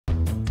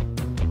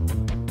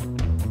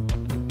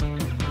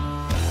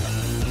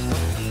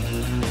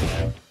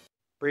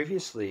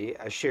Previously,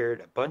 I shared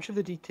a bunch of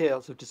the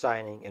details of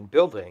designing and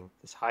building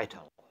this high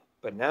tunnel,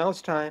 but now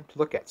it's time to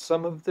look at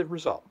some of the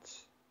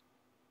results.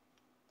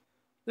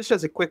 Just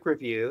as a quick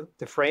review,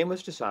 the frame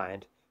was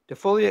designed to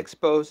fully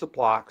expose the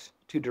blocks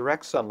to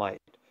direct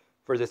sunlight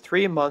for the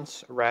 3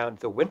 months around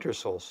the winter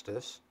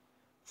solstice,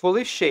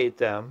 fully shade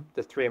them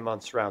the 3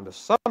 months around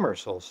the summer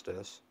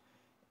solstice,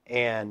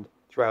 and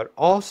throughout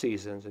all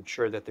seasons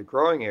ensure that the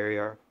growing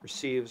area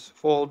receives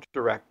full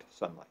direct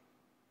sunlight.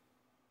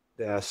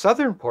 The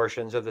southern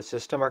portions of the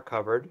system are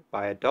covered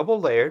by a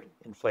double-layered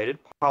inflated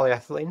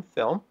polyethylene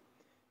film,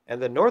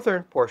 and the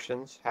northern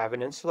portions have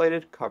an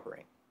insulated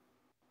covering.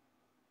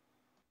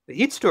 The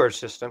heat storage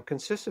system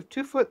consists of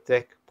 2-foot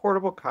thick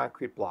portable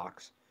concrete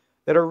blocks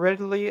that are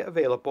readily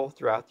available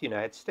throughout the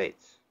United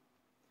States.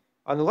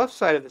 On the left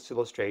side of this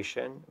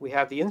illustration, we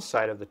have the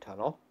inside of the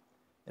tunnel,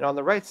 and on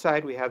the right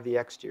side we have the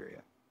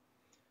exterior.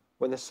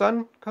 When the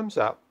sun comes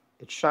up,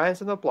 it shines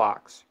on the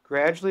blocks,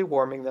 gradually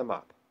warming them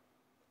up.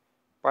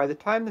 By the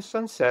time the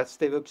sun sets,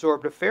 they've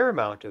absorbed a fair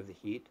amount of the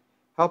heat,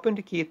 helping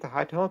to keep the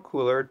high tunnel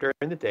cooler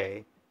during the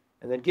day,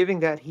 and then giving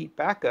that heat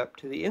back up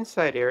to the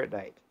inside air at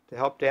night to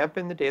help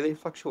dampen the daily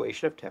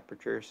fluctuation of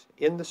temperatures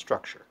in the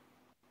structure.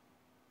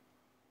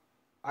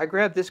 I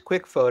grabbed this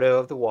quick photo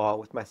of the wall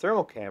with my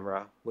thermal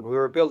camera when we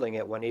were building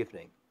it one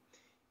evening.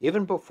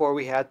 Even before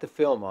we had the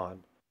film on,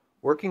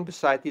 working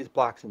beside these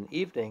blocks in the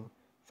evening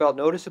felt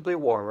noticeably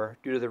warmer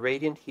due to the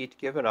radiant heat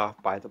given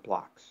off by the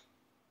blocks.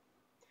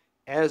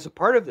 As a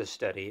part of this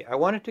study, I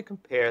wanted to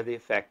compare the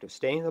effect of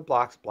staining the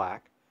blocks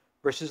black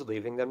versus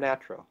leaving them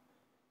natural.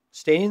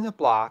 Staining the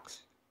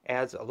blocks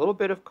adds a little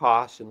bit of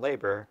cost and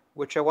labor,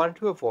 which I wanted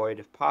to avoid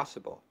if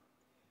possible.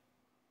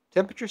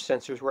 Temperature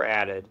sensors were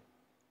added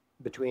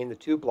between the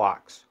two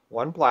blocks,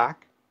 one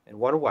black and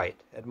one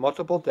white, at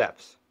multiple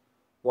depths,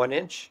 1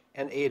 inch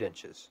and 8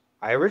 inches.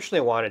 I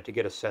originally wanted to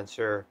get a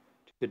sensor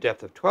to the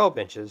depth of 12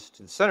 inches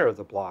to the center of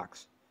the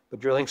blocks, but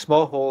drilling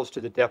small holes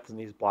to the depth in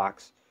these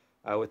blocks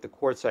with the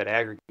quartzite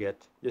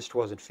aggregate just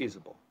wasn't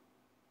feasible.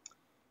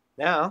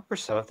 Now for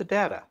some of the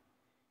data.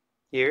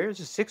 Here's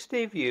a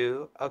 6-day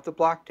view of the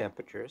block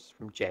temperatures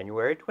from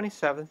January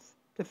 27th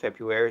to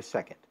February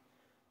 2nd.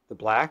 The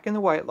black and the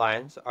white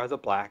lines are the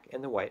black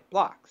and the white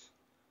blocks.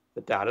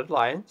 The dotted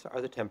lines are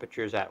the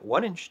temperatures at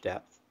 1 inch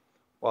depth,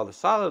 while the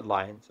solid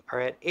lines are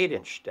at 8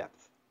 inch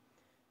depth.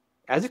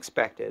 As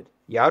expected,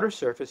 the outer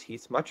surface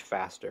heats much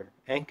faster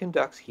and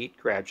conducts heat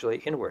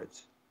gradually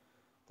inwards.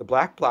 The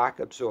black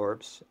block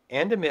absorbs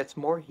and emits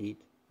more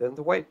heat than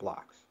the white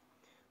blocks.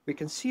 We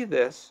can see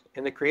this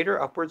in the greater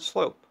upward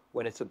slope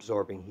when it's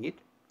absorbing heat,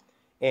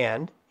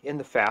 and in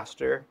the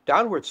faster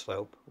downward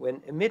slope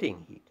when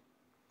emitting heat.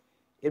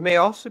 It may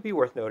also be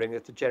worth noting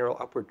that the general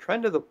upward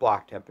trend of the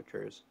block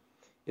temperatures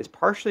is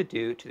partially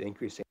due to the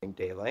increasing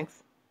day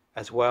length,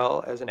 as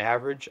well as an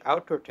average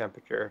outdoor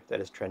temperature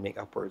that is trending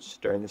upwards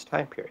during this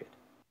time period.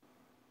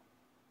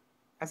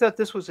 I thought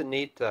this was a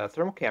neat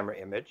thermal camera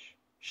image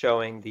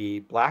showing the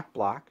black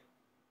block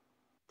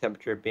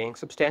temperature being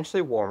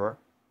substantially warmer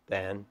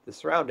than the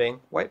surrounding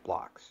white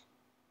blocks.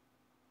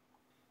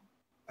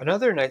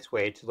 Another nice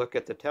way to look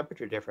at the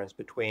temperature difference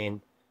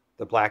between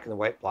the black and the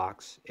white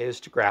blocks is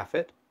to graph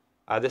it.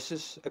 This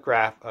is a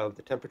graph of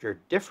the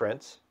temperature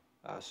difference,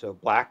 so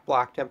black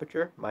block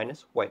temperature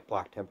minus white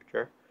block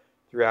temperature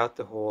throughout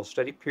the whole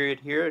study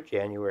period here,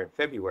 January and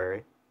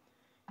February.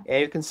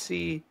 And you can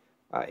see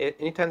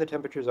anytime the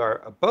temperatures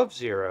are above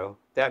zero,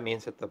 that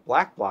means that the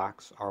black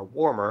blocks are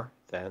warmer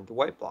than the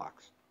white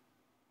blocks.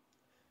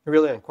 And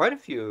really, on quite a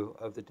few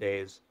of the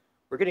days,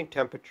 we're getting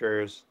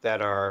temperatures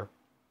that are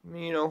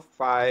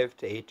 5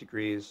 to 8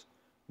 degrees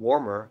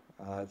warmer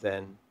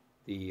than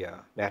the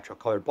natural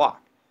colored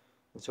block.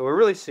 And so we're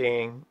really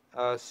seeing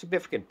a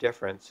significant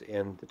difference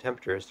in the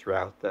temperatures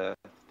throughout the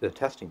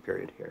testing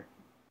period here.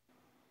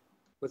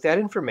 With that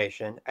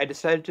information, I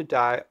decided to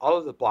dye all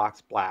of the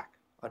blocks black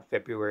on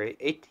February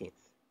 18th.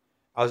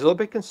 I was a little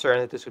bit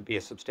concerned that this would be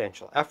a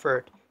substantial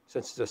effort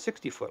since it's a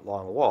 60-foot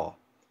long wall.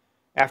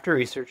 After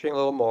researching a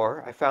little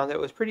more, I found that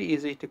it was pretty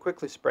easy to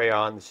quickly spray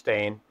on the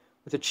stain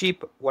with a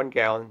cheap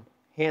 1-gallon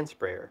hand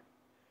sprayer.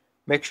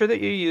 Make sure that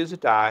you use a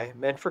dye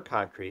meant for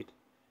concrete,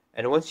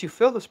 and once you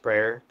fill the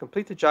sprayer,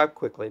 complete the job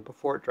quickly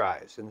before it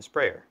dries in the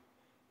sprayer.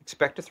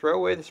 Expect to throw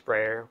away the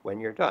sprayer when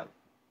you're done.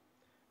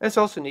 And it's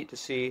also neat to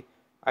see,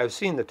 I've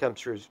seen the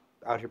temperatures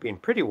out here being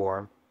pretty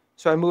warm,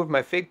 so I moved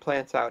my fig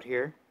plants out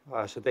here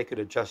so they could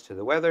adjust to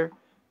the weather,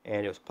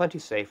 and it was plenty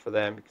safe for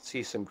them. You can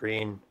see some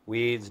green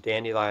weeds,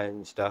 dandelions,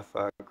 and stuff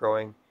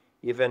growing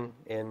even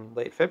in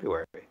late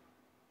February.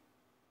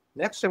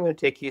 Next, I'm going to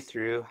take you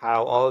through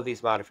how all of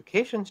these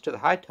modifications to the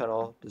high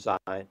tunnel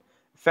design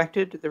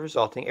affected the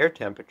resulting air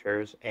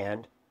temperatures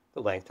and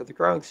the length of the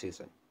growing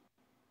season.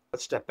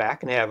 Let's step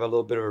back and have a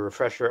little bit of a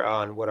refresher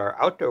on what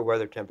our outdoor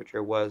weather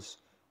temperature was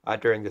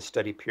during this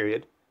study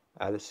period.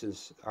 This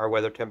is our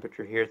weather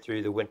temperature here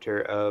through the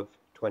winter of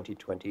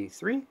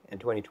 2023 and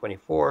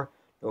 2024,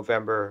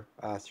 November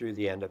through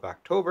the end of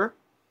October.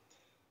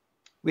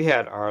 We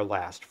had our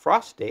last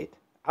frost date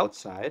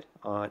outside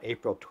on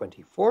April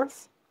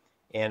 24th,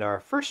 and our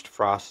first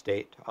frost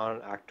date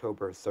on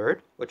October 3rd,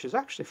 which is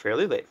actually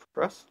fairly late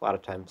for us. A lot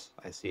of times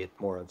I see it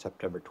more on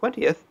September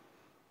 20th.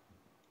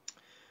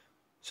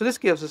 So this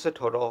gives us a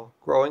total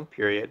growing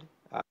period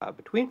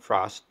between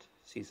frost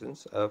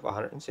seasons of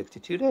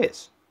 162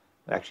 days.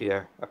 Actually,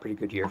 a pretty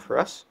good year for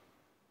us.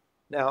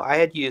 Now, I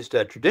had used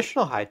a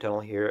traditional high tunnel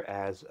here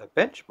as a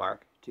benchmark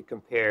to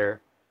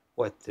compare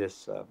what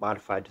this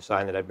modified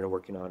design that I've been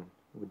working on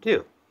would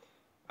do.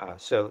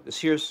 So this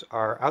here's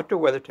our outdoor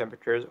weather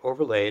temperatures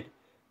overlaid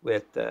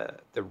with the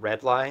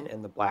red line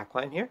and the black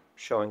line here,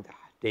 showing the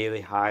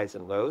daily highs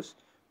and lows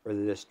for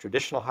this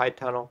traditional high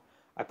tunnel.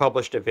 I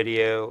published a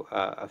video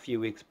a few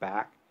weeks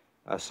back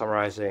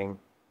summarizing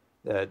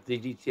the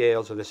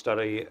details of the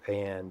study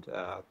and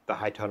the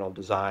high tunnel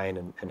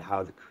design and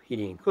how the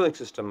heating and cooling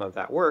system of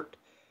that worked.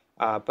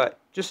 But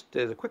just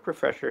as a quick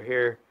refresher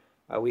here,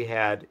 we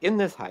had in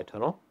this high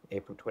tunnel,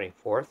 April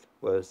 24th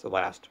was the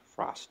last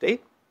frost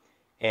date,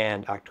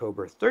 and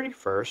October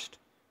 31st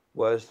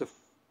was the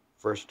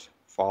first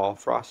fall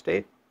frost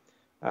date.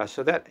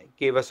 So that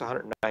gave us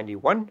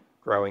 191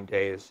 growing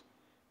days,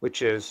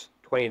 which is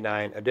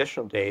 29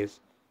 additional days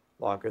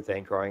longer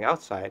than growing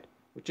outside,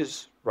 which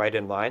is right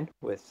in line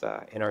with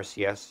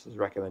NRCS's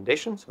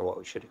recommendations on what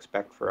we should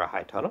expect for a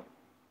high tunnel.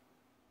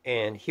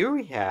 And here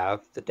we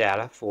have the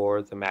data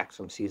for the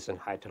maximum season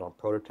high tunnel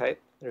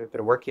prototype that we've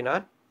been working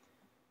on.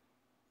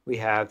 We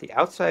have the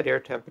outside air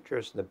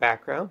temperatures in the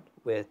background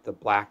with the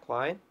black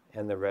line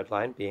and the red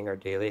line being our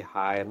daily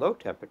high and low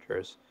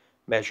temperatures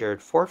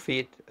measured 4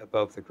 feet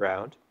above the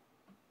ground.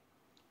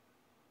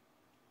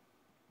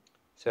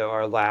 So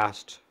our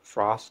last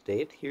frost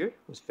date here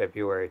was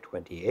February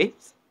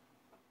 28th,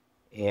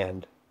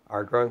 and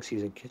our growing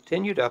season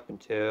continued up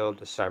until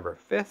December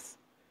 5th,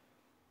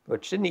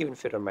 which didn't even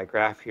fit on my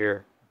graph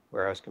here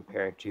where I was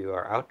comparing to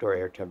our outdoor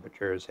air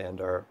temperatures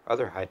and our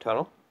other high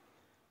tunnel.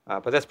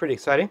 But that's pretty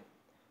exciting.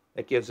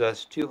 That gives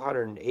us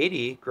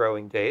 280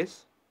 growing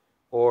days,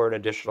 or an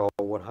additional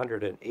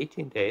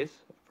 118 days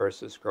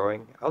versus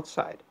growing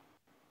outside.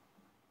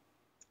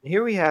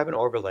 Here we have an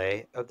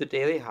overlay of the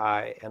daily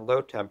high and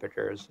low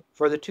temperatures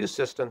for the two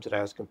systems that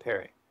I was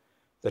comparing,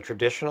 the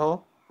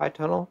traditional high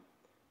tunnel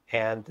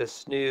and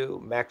this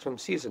new maximum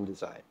season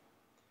design.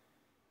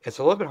 It's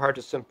a little bit hard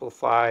to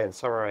simplify and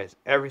summarize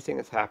everything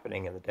that's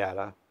happening in the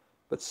data,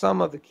 but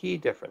some of the key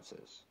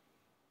differences.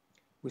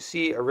 We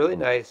see a really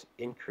nice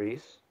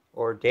increase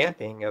or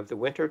damping of the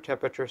winter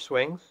temperature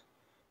swings.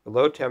 The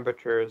low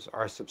temperatures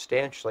are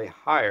substantially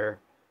higher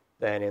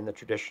than in the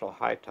traditional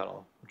high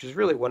tunnel, which is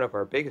really one of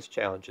our biggest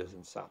challenges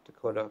in South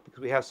Dakota because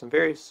we have some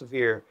very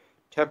severe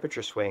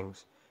temperature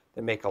swings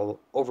that make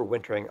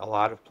overwintering a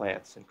lot of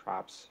plants and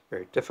crops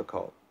very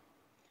difficult.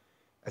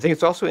 I think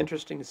it's also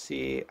interesting to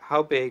see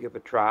how big of a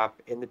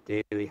drop in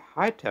the daily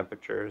high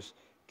temperatures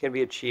can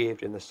be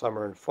achieved in the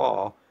summer and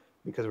fall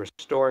because we're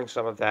storing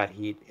some of that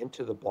heat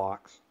into the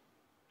blocks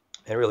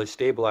and really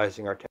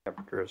stabilizing our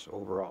temperatures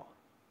overall.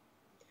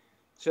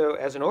 So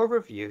as an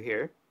overview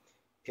here,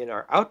 in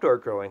our outdoor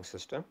growing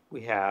system,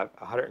 we have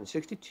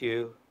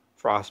 162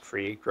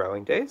 frost-free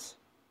growing days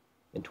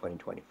in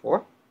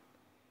 2024.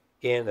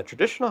 In the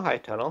traditional high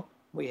tunnel,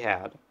 we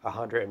had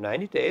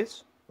 190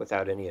 days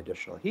without any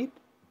additional heat.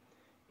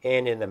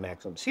 And in the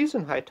maximum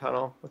season high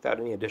tunnel, without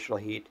any additional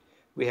heat,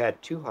 we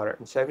had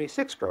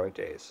 276 growing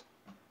days.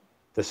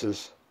 This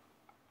is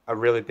a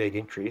really big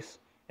increase,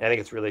 and I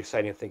think it's really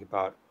exciting to think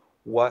about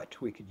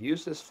what we could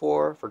use this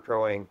for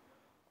growing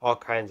all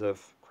kinds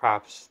of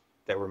crops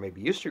that we're maybe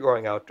used to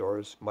growing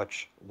outdoors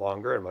much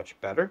longer and much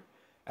better,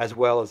 as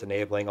well as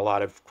enabling a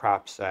lot of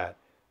crops that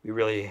we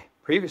really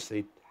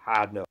previously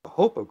had no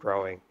hope of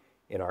growing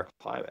in our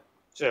climate.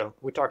 So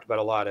we talked about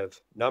a lot of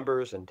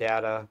numbers and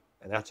data,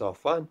 and that's all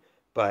fun,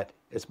 but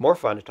it's more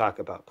fun to talk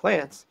about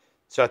plants.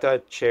 So I thought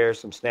I'd share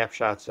some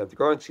snapshots of the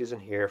growing season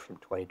here from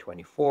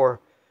 2024.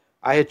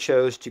 I had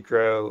chose to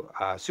grow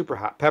super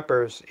hot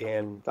peppers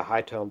in the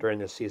high tunnel during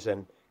this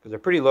season because they're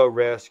pretty low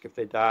risk. If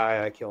they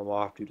die, I kill them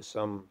off due to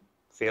some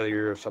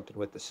failure or something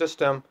with the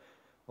system.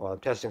 While I'm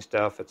testing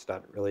stuff, it's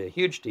not really a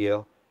huge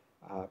deal.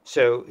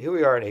 So here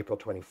we are on April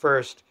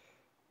 21st.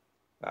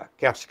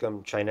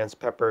 Capsicum Chinense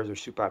peppers or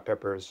super hot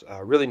peppers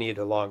really need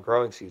a long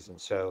growing season.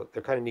 So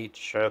they're kind of neat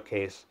to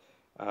showcase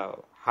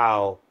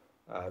how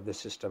the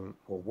system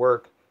will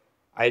work.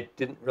 I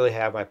didn't really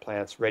have my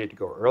plants ready to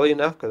go early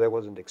enough because I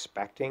wasn't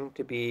expecting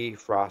to be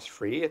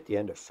frost-free at the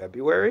end of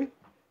February,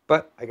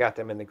 but I got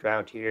them in the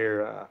ground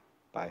here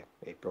by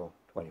April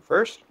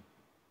 21st.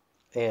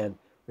 And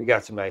we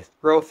got some nice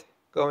growth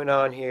going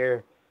on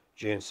here.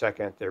 June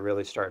 2nd, they're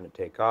really starting to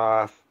take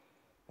off.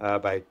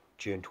 By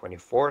June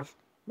 24th,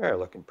 they're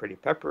looking pretty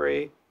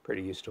peppery,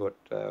 pretty used to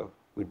what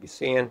we'd be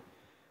seeing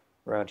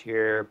around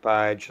here.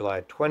 By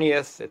July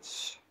 20th,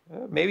 it's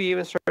maybe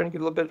even starting to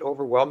get a little bit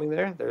overwhelming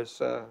there. There's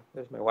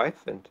my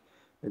wife, and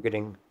they're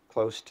getting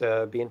close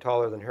to being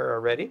taller than her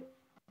already.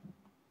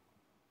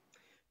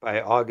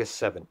 By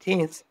August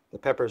 17th, the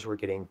peppers were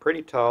getting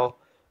pretty tall.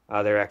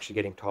 They're actually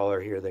getting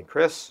taller here than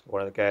Chris,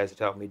 one of the guys that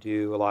helped me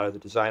do a lot of the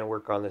design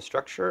work on this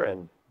structure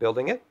and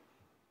building it.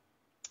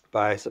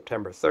 by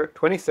September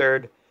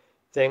 23rd,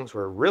 things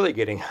were really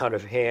getting out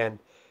of hand,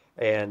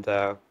 and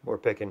we're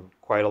picking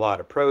quite a lot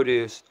of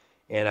produce,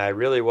 and I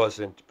really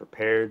wasn't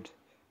prepared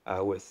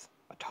with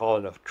a tall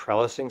enough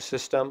trellising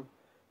system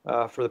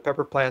for the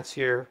pepper plants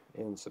here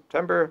in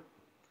September.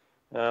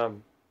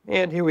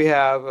 And here we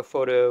have a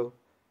photo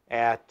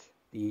at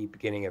the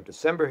beginning of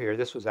December here.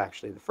 This was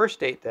actually the first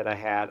date that I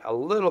had a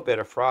little bit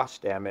of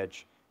frost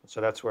damage, so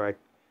that's where I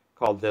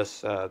called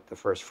this the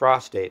first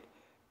frost date.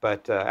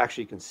 But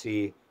actually you can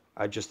see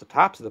just the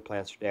tops of the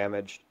plants are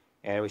damaged,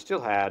 and we still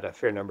had a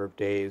fair number of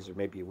days, or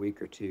maybe a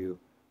week or two,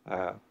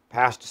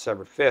 past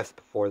December 5th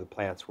before the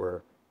plants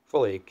were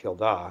fully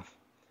killed off.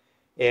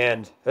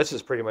 And this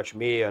is pretty much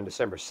me on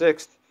December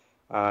 6th.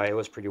 It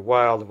was pretty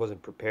wild. I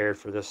wasn't prepared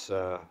for this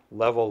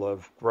level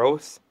of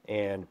growth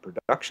and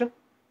production,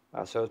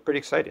 so it's pretty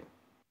exciting.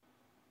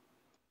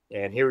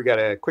 And here we got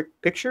a quick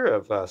picture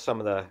of some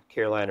of the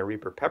Carolina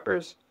Reaper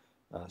peppers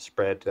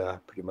spread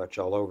pretty much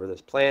all over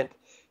this plant.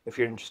 If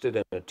you're interested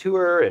in a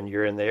tour and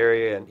you're in the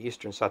area in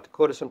eastern South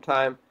Dakota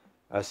sometime,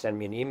 send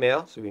me an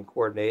email so we can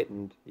coordinate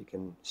and you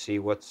can see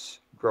what's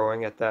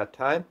growing at that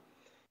time.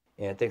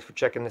 And thanks for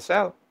checking this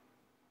out.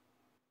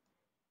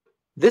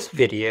 This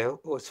video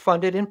was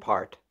funded in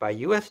part by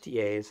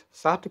USDA's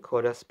South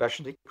Dakota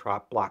Specialty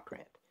Crop Block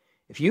Grant.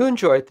 If you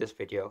enjoyed this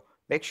video,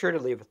 make sure to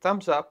leave a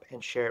thumbs up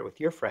and share it with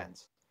your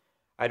friends.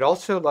 I'd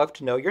also love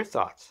to know your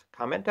thoughts.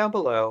 Comment down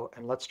below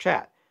and let's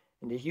chat.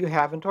 And if you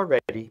haven't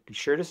already, be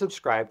sure to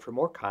subscribe for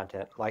more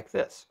content like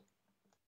this.